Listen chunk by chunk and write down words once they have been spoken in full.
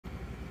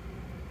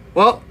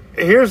Well,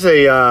 here's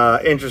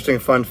a interesting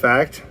fun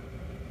fact.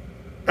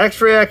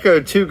 X-Ray Echo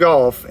 2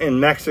 Golf in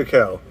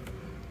Mexico.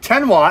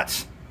 10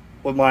 watts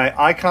with my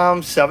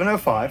Icom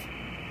 705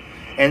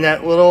 and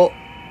that little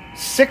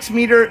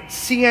 6-meter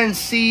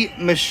CNC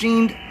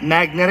machined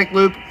magnetic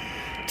loop.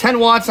 10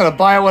 watts on a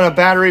bio and a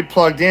battery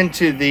plugged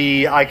into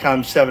the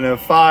Icom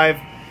 705.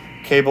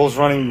 Cables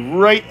running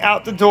right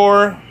out the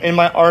door in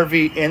my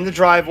RV in the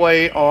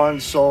driveway on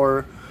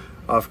solar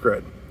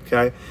off-grid.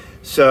 Okay,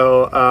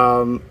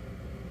 so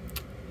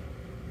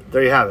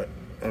there you have it.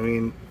 I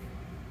mean,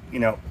 you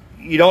know,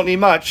 you don't need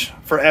much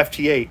for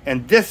FT8.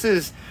 And this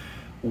is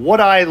what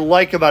I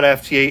like about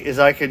FT8 is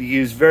I could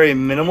use very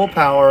minimal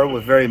power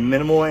with very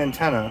minimal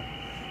antenna,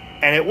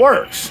 and it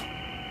works.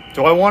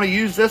 Do I want to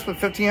use this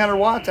with 1500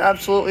 watts?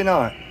 Absolutely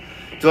not.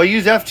 Do I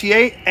use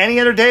FT8 any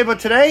other day but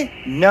today?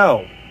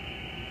 No.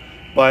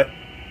 But,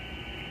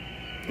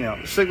 you know,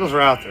 the signals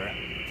are out there.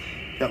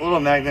 That little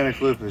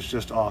magnetic loop is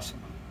just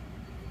awesome.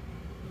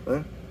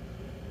 Okay.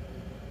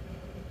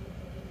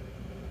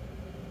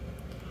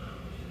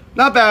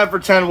 Not bad for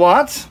 10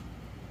 watts.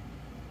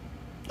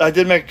 I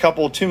did make a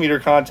couple of 2-meter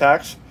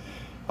contacts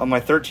on my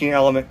 13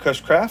 element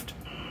Cushcraft.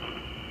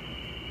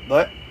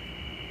 But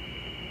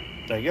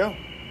there you go.